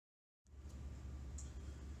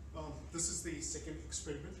this is the second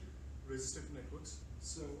experiment, resistive networks.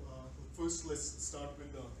 So first let's start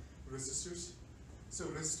with the resistors. So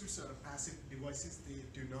resistors are passive devices. They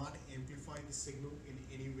do not amplify the signal in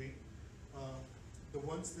any way. The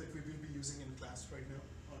ones that we will be using in class right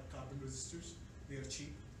now are carbon resistors. They are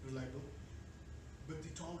cheap, reliable, but the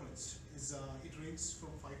tolerance is it ranges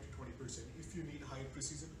from 5 to 20%. If you need higher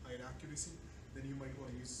precision, higher accuracy, then you might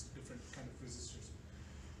want to use different kind of resistors.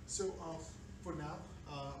 So for now,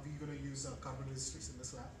 we're going to use carbon resistors in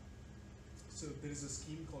this lab. So there is a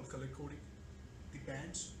scheme called color coding. The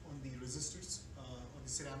bands on the resistors, on the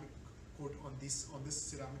ceramic coat, on this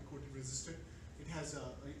ceramic coated resistor, it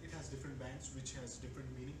has different bands which has different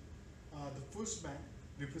meaning. The first band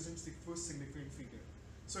represents the first significant figure.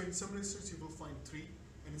 So in some resistors you will find 3,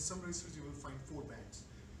 and in some resistors you will find 4 bands.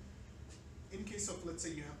 In case of, let's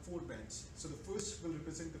say you have 4 bands, so the first will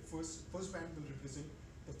represent the first band will represent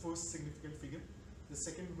the first significant figure. The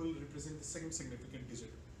second will represent the second significant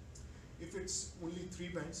digit. If it's only 3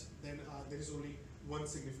 bands, then there is only one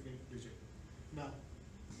significant digit. Now,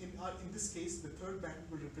 in this case, the third band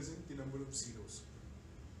will represent the number of zeros.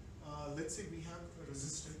 Let's say we have a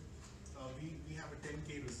resistor. We have a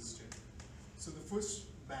 10K resistor. So the first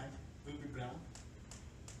band will be brown.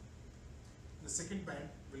 The second band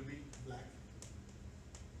will be black.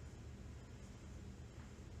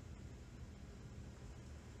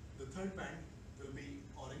 The third band will be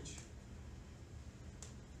orange.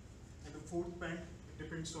 And the fourth band, it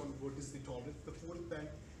depends on what is the tolerance. The fourth band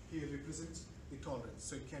here represents the tolerance.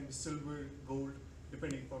 So it can be silver, gold,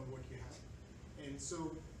 depending upon what you have. And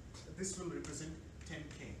so this will represent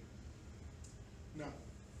 10K. Now,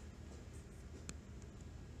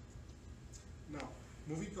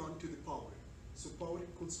 moving on to the power. So power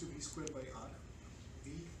equals to V squared by R.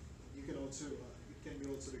 V, you can also, it can be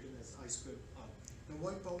also written as I squared R. Now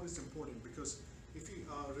why power is important? Because if you,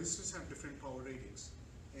 resistors have different power ratings.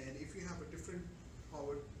 And if you have a different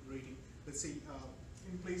power rating, let's say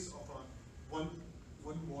in place of a 1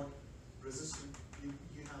 watt resistor,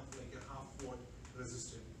 you have like a half watt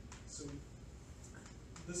resistor. So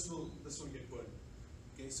this will get burned.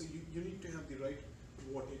 Okay, so you need to have the right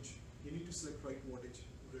wattage. You need to select right wattage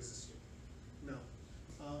resistor. Now,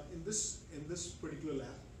 in this particular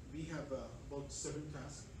lab, we have about 7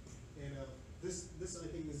 tasks, and this I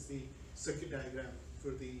think is the circuit diagram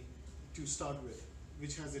to start with,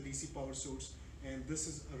 which has a DC power source, and this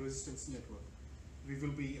is a resistance network. We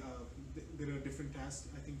will be there are different tasks.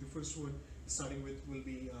 I think the first one, starting with, will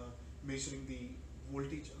be measuring the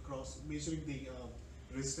voltage across, measuring the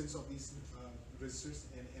resistance of these resistors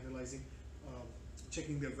and analyzing,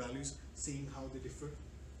 checking their values, seeing how they differ.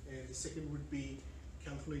 And the second would be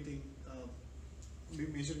calculating,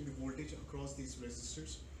 measuring the voltage across these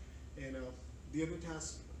resistors. And the other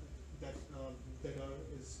task that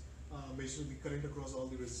is measuring the current across all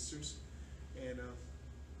the resistors, and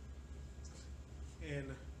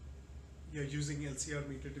yeah, using LCR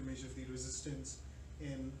meter to measure the resistance,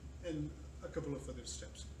 and a couple of other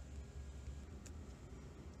steps.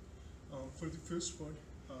 For the first part,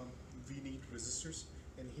 we need resistors,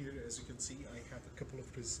 and here, as you can see, I have a couple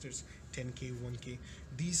of resistors, 10K, 1K.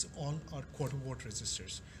 These all are quarter watt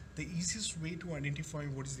resistors. The easiest way to identify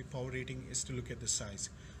what is the power rating is to look at the size.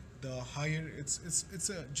 The higher, it's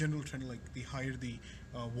a general trend, like the higher the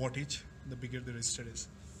wattage, the bigger the resistor is.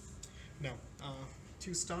 Now,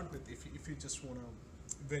 to start with, if you just want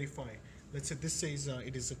to verify, let's say this says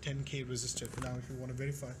it is a 10K resistor. Now, if you want to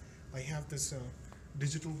verify, I have this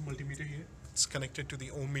digital multimeter here. It's connected to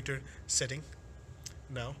the ohm meter setting.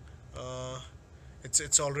 Now,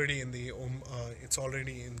 it's already in the ohm. It's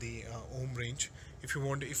already in the ohm range. If you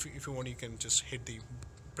want, you can just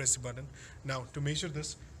press the button. Now, to measure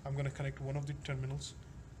this, I'm going to connect one of the terminals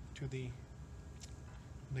to the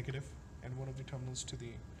negative and one of the terminals to the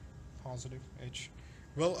positive edge.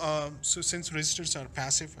 Well, so since resistors are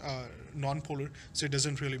passive, non-polar, so it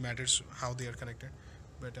doesn't really matter how they are connected.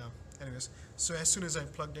 But anyways, so as soon as I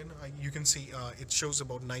plugged in, you can see it shows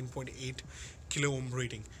about 9.8 kilo ohm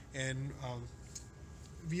rating, and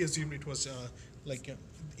we assumed it was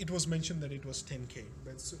it was mentioned that it was 10K,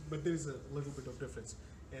 but there is a little bit of difference,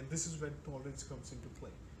 and this is where tolerance comes into play.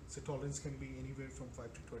 So tolerance can be anywhere from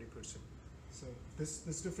 5 to 20%. So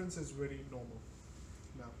this difference is very normal.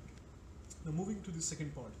 Now moving to the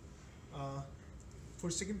second part. For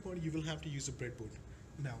second part, you will have to use a breadboard.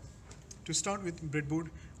 Now, to start with breadboard,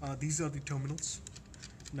 these are the terminals.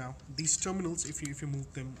 Now, these terminals, if you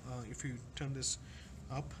move them, if you turn this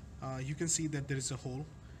up, you can see that there is a hole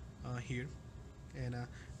here, and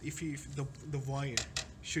if the wire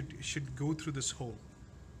should go through this hole.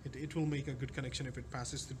 It will make a good connection if it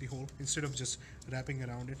passes through the hole instead of just wrapping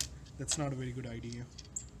around it. That's not a very good idea.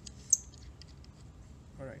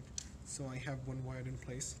 Alright, so I have one wire in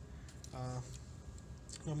place.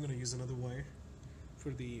 I'm going to use another wire for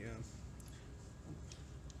the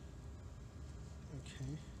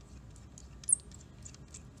okay.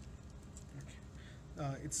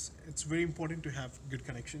 It's very important to have good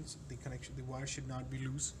connections. The wire should not be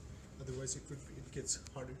loose, otherwise it gets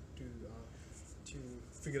harder to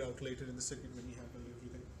figure out later in the circuit when you have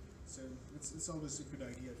everything. So it's always a good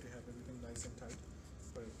idea to have everything nice and tight.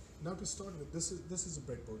 But now to start with, this is a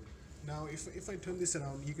breadboard. Now if I turn this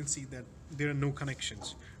around, you can see that there are no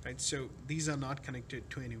connections, right? So these are not connected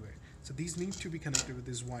to anywhere. So these need to be connected with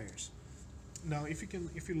these wires. Now if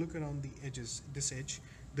you look around the edges, this edge,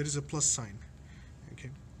 there is a plus sign. Okay,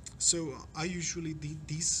 so I usually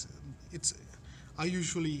I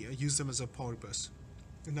usually use them as a power bus.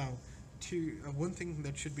 Now, one thing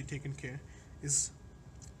that should be taken care is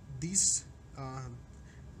this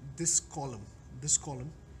column,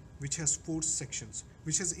 which has 4 sections,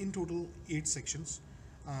 which has in total 8 sections.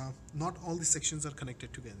 Not all the sections are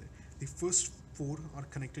connected together. The first 4 are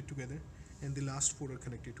connected together, and the last 4 are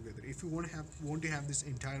connected together. If you want to have this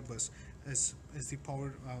entire bus as the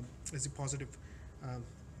power as the positive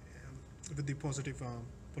with the positive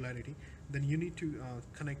polarity, then you need to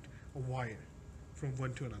connect a wire from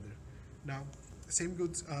one to another. Now same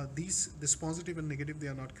goes, this positive and negative, they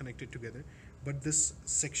are not connected together, but this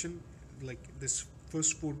section, like this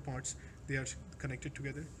first 4 parts, they are connected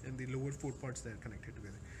together, and the lower 4 parts, they are connected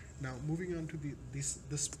together. Now moving on to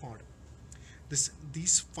this part,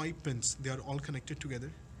 these 5 pins, they are all connected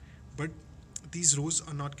together, but these rows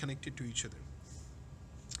are not connected to each other.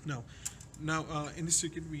 Now in this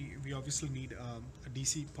circuit, we obviously need a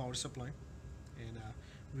DC power supply, and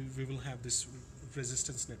we will have this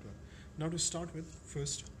resistance network. Now to start with,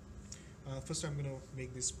 first I'm going to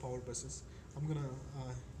make these power buses. I'm going to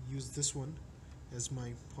use this one as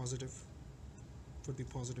my positive for the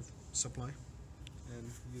positive supply,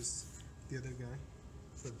 and use the other guy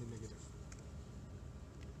for the negative.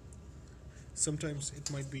 Sometimes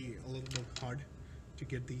it might be a little more hard to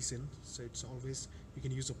get these in, so it's always, you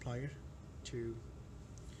can use a plier to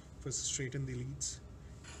first straighten the leads,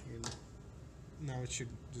 and now it should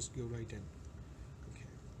just go right in. Okay.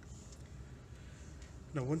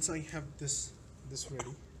 Now once I have this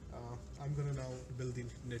ready, I'm gonna now build the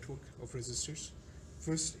network of resistors.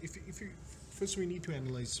 First we need to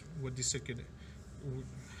analyze what the circuit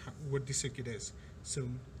is. So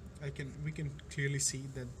we can clearly see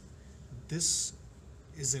that this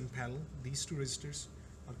is in parallel. These 2 resistors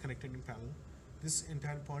are connected in parallel. This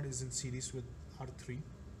entire part is in series with R3,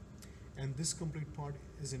 and this complete part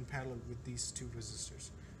is in parallel with these 2 resistors.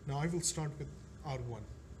 Now I will start with R1.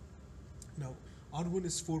 Now R1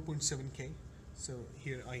 is 4.7K, so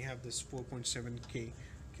here I have this 4.7K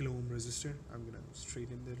kilo ohm resistor. I'm gonna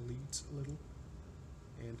straighten the leads a little,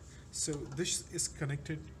 and so this is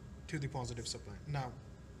connected to the positive supply. Now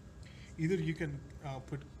either you can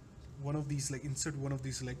put one of these, like insert one of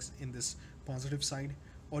these legs in this positive side,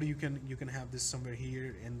 or you can have this somewhere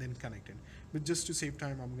here and then connect it. But just to save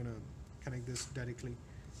time, I'm gonna connect this directly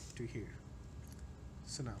to here.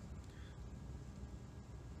 So now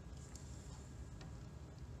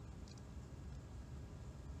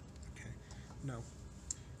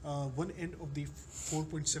one end of the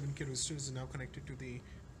 4.7K resistor is now connected to the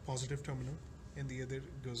positive terminal, and the other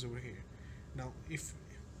goes over here. Now if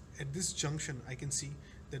at this junction, I can see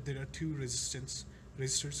that there are 2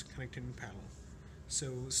 resistors connected in parallel.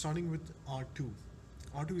 So starting with R2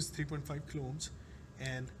 is 3.5 kilo ohms,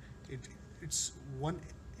 and it's one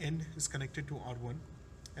end is connected to R1,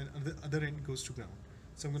 and the other end goes to ground.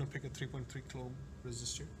 So I'm going to pick a 3.3 kilo ohm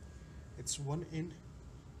resistor. Its one end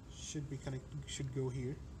should go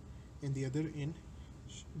here, and the other end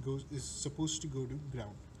is supposed to go to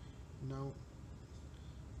ground. Now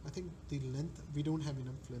I think the length, we don't have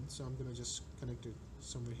enough length, so I'm going to just connect it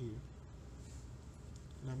somewhere here,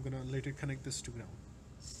 and I'm going to later connect this to ground.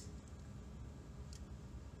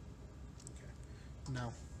 Okay.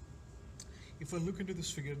 Now if I look into this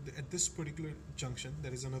figure, at this particular junction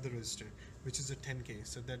there is another resistor which is a 10K,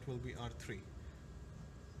 so that will be R3,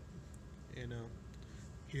 and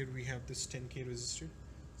here we have this 10K resistor.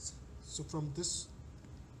 So from this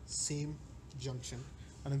same junction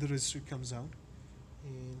another resistor comes out,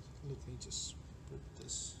 and let me just put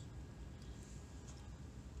this.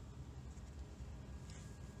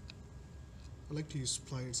 I like to use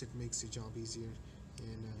pliers, it makes the job easier,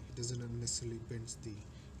 and it doesn't unnecessarily bend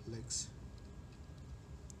the legs.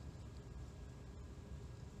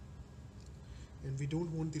 and we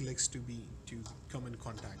don't want the legs to come in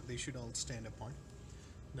contact. They should all stand apart.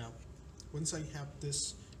 Now, once I have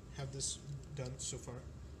this done so far,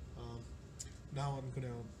 um, now I'm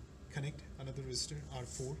gonna connect another resistor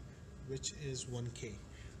R4, which is 1K.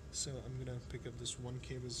 So I'm gonna pick up this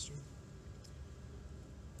 1K resistor.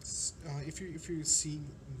 If you see,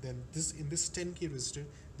 then in this 10K resistor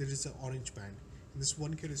there is an orange band. In this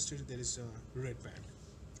 1K resistor there is a red band.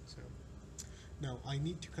 So now I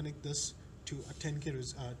need to connect this to a 1K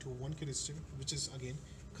resistor, which is again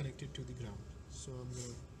connected to the ground. So I'm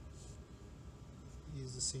gonna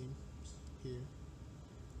use the same here.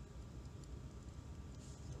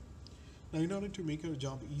 Now, in order to make our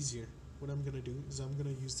job easier, what I'm gonna do is I'm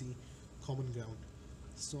gonna use the common ground.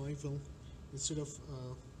 So I will, instead of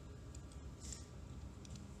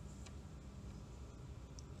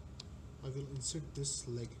I will insert this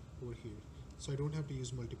leg over here, so I don't have to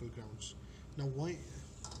use multiple grounds. Now why?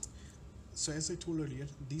 So as I told earlier,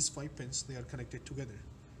 these 5 pins, they are connected together,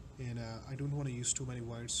 and I don't want to use too many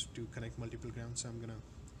wires to connect multiple grounds. So I'm gonna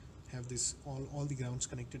have this all the grounds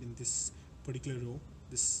connected in this particular row,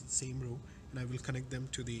 this same row, and I will connect them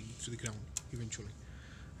to the ground eventually.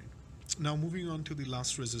 Right. Now moving on to the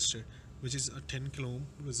last resistor, which is a 10 kilo ohm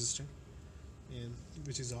resistor, and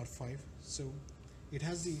which is R5. So it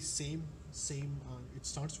has the same it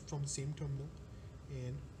starts from the same terminal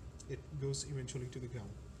and it goes eventually to the ground.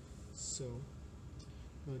 So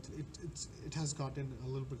it has gotten a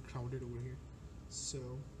little bit crowded over here. So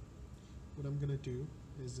what I'm gonna do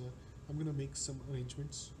is I'm gonna make some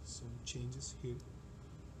arrangements, some changes here.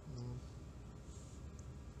 I'm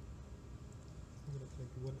gonna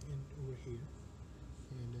connect one end over here,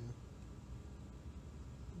 and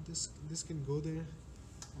this can go there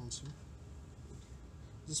also.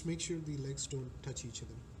 Just make sure the legs don't touch each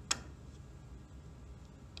other.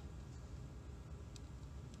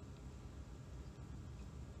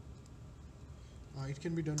 It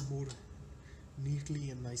can be done more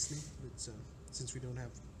neatly and nicely, since we don't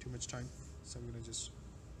have too much time. So I'm gonna just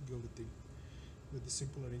go with the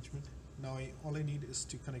simple arrangement. Now all I need is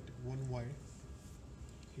to connect one wire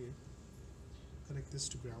here, connect this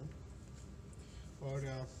to ground, or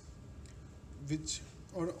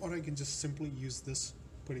I can just simply use this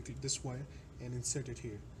wire and insert it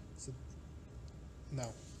here. So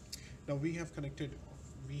now we have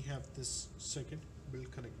this circuit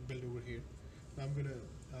built over here. Now I'm gonna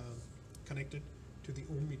connect it to the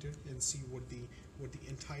ohm meter and see what the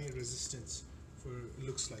entire resistance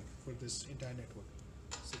looks like for this entire network.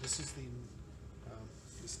 So this is the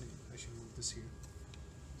I should move this here.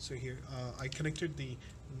 So here I connected the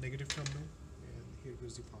negative terminal, and here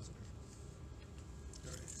goes the positive.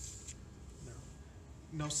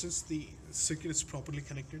 Now since the circuit is properly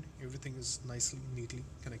connected, everything is neatly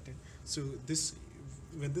connected. So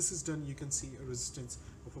when this is done, you can see a resistance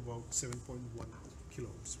of about 7.1 kilo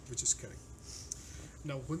ohms, which is correct.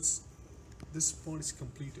 Now once this part is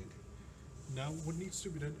completed, now what needs to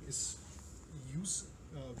be done is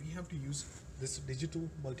we have to use this digital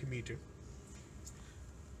multimeter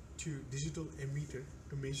digital ammeter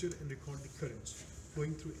to measure and record the currents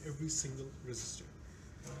flowing through every single resistor.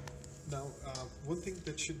 Now, one thing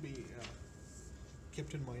that should be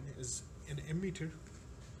kept in mind is an ammeter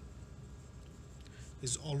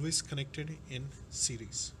is always connected in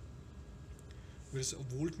series, whereas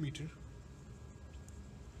a voltmeter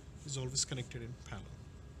is always connected in parallel.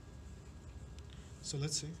 So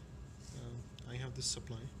let's say I have this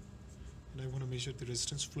supply, and I want to measure the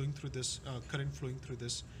resistance flowing through this, current flowing through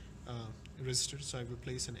this resistor. So I will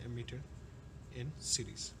place an ammeter in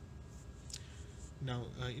series. Now,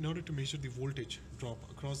 in order to measure the voltage drop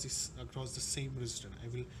across the same resistor, I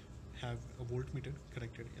will have a voltmeter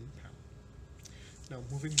connected in parallel. Now,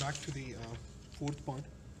 moving back to the fourth part.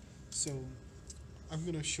 So I'm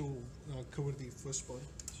going to cover the first part,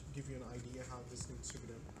 give you an idea how this needs to be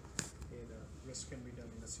done, and rest can be done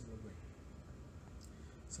in a similar way.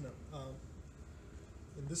 So now,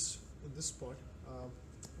 in this part,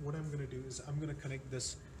 what I'm going to do is I'm going to connect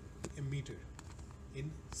this ammeter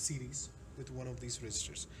in series with one of these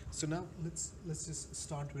resistors. So now let's just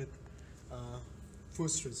start with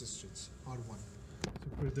first resistance, R1. So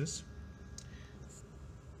for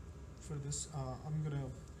this I'm gonna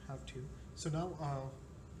have to. So now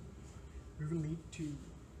we will need to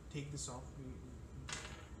take this off.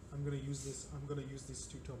 I'm gonna use these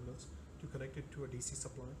two terminals to connect it to a DC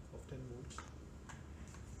supply of 10 volts,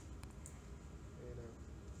 and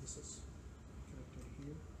this is connected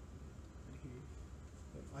here and here.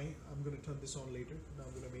 I'm going to turn this on later. Now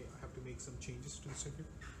I have to make some changes to the circuit.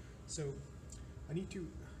 So I need to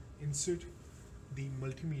insert the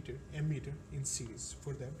multimeter ammeter in series.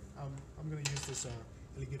 For that, I'm going to use this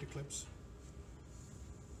alligator clips.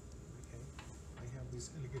 Okay, I have these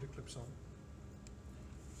alligator clips on.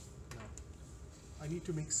 Now, I need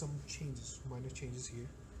to make some changes, minor changes here.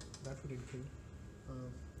 That would include,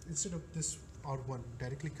 instead of this R1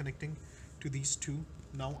 directly connecting to these two,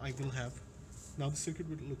 now the circuit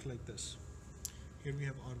would look like this. Here we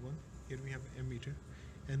have R1, here we have ammeter,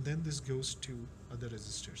 and then this goes to other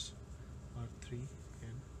resistors, R3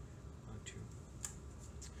 and R2.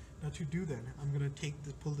 Now to do that, I'm going to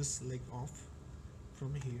pull this leg off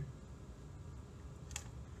from here.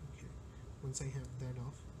 Okay. Once I have that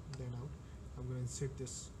off, then out, I'm going to insert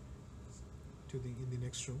this in the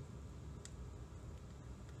next row.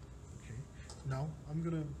 Okay. Now I'm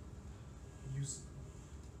going to use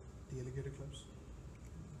the alligator clips.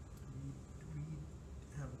 We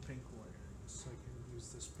have a pink wire, so I can use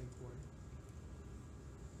this pink wire.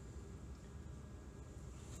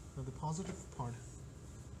 Now the positive part,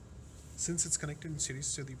 since it's connected in series,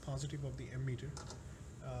 so the positive of the ammeter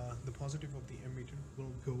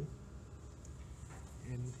will go,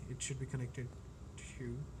 and it should be connected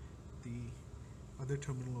to the other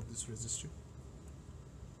terminal of this resistor.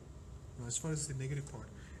 Now as far as the negative part,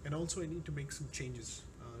 and also I need to make some changes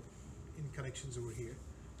in connections over here.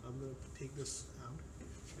 I'm going to take this out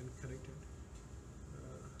and connect it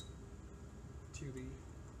to the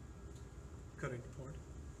current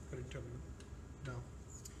terminal. Now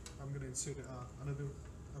I'm going to insert I'm going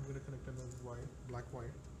to connect another wire, black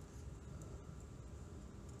wire.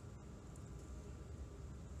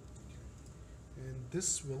 Okay. And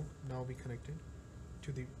this will now be connected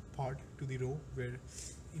to the row where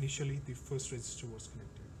initially the first resistor was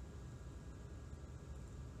connected.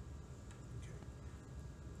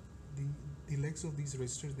 Okay. The legs of these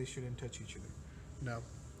resistors, they shouldn't touch each other. Now,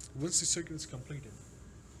 once the circuit is completed,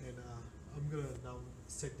 and I'm gonna now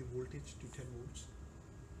set the voltage to 10 volts.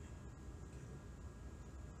 Okay.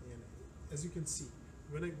 And as you can see,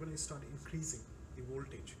 when I start increasing the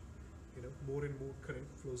voltage, more and more current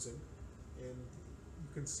flows in, and you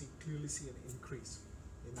can clearly see an increase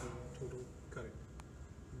in the total current.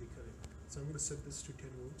 So I'm going to set this to 10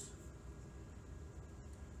 volts.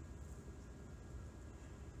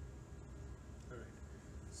 Alright,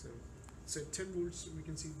 so at 10 volts we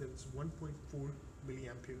can see there is 1.4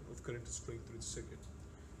 milliampere of current is flowing through the circuit.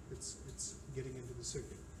 It's getting into the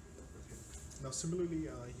circuit. Okay. Now similarly,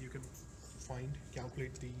 you can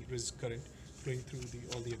calculate the current flowing through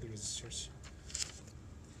all the other resistors.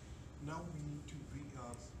 Now we need to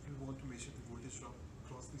we want to measure the voltage drop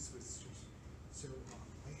across these resistors. So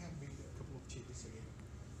I have made a couple of changes again.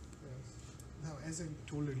 Now, as I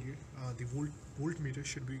told earlier, the voltmeter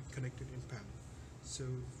should be connected in parallel. So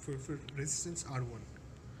for resistance R1,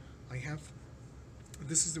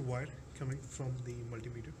 this is the wire coming from the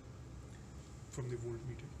multimeter, from the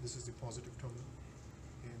voltmeter. This is the positive terminal,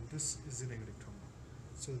 and this is the negative terminal.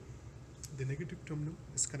 So the negative terminal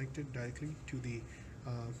is connected directly to the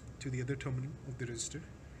other terminal of the resistor,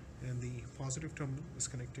 and the positive terminal is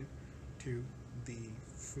connected to the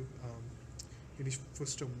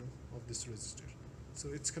first terminal of this resistor. So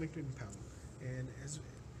it's connected in parallel, and as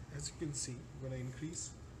you can see, when I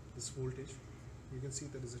increase this voltage, you can see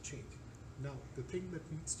there is a change. Now the thing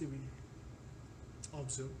that needs to be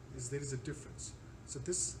observed is there is a difference. So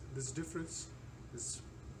this difference is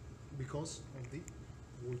because of the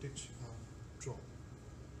voltage drop.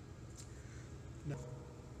 Now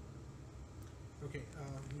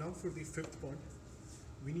for the fifth part,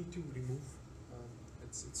 we need to remove.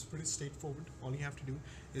 It's pretty straightforward. All you have to do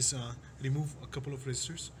is remove a couple of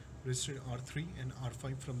resistors, resistor R3 and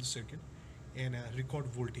R5 from the circuit, and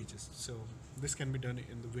record voltages. So this can be done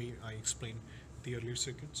in the way I explained the earlier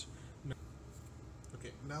circuits.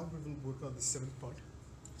 Now we will work on the seventh part.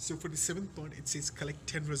 So for the seventh part, it says collect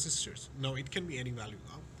 10 resistors. Now it can be any value.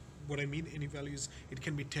 What I mean any value is it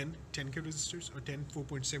can be 10 10k resistors or 10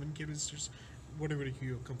 4.7k resistors, whatever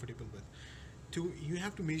you're comfortable with. You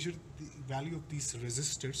have to measure the value of these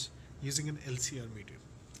resistors using an LCR meter.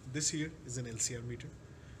 This here is an LCR meter.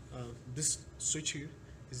 This switch here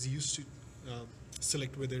is used to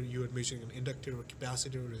select whether you are measuring an inductor or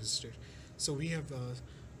capacitor or resistor. So we have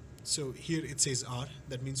so here it says R,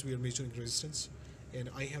 that means we are measuring resistance,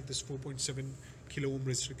 and I have this 4.7 kilo ohm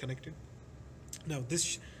resistor connected. Now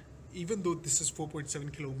this, even though this is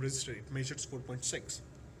 4.7 kilo ohm resistor, it measures 4.6.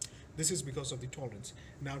 This is because of the tolerance.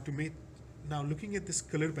 Now looking at this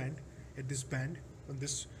color band, at this band, on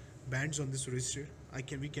this bands on this resistor,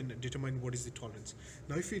 we can determine what is the tolerance.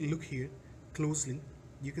 Now if you look here closely,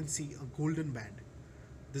 you can see a golden band.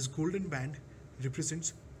 This golden band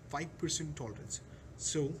represents 5% tolerance.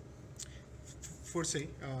 So for say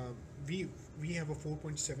we have a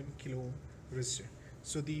 4.7 kilo ohm resistor,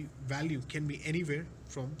 so the value can be anywhere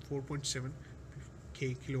from 4.7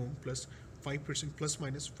 k kilo ohm plus 5% plus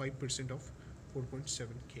minus 5% of 4.7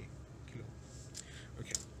 k kilo ohm.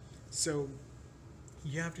 Okay, so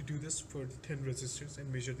you have to do this for 10 resistors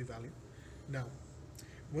and measure the value. Now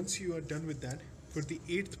once you are done with that, for the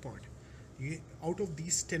eighth part, out of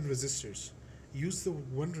these 10 resistors, use the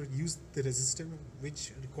resistor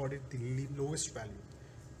which recorded the lowest value,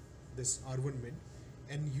 this R1 min,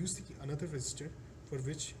 and use another resistor for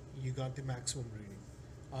which you got the maximum reading,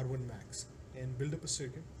 R1 max, and build up a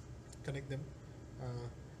circuit, connect them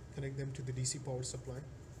to the DC power supply,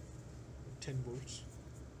 10 volts.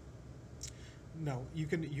 Now you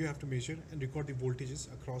have to measure and record the voltages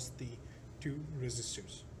across the two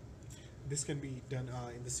resistors. This can be done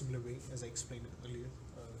in the similar way as I explained earlier,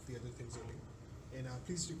 the other things earlier. And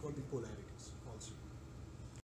please record the polarities.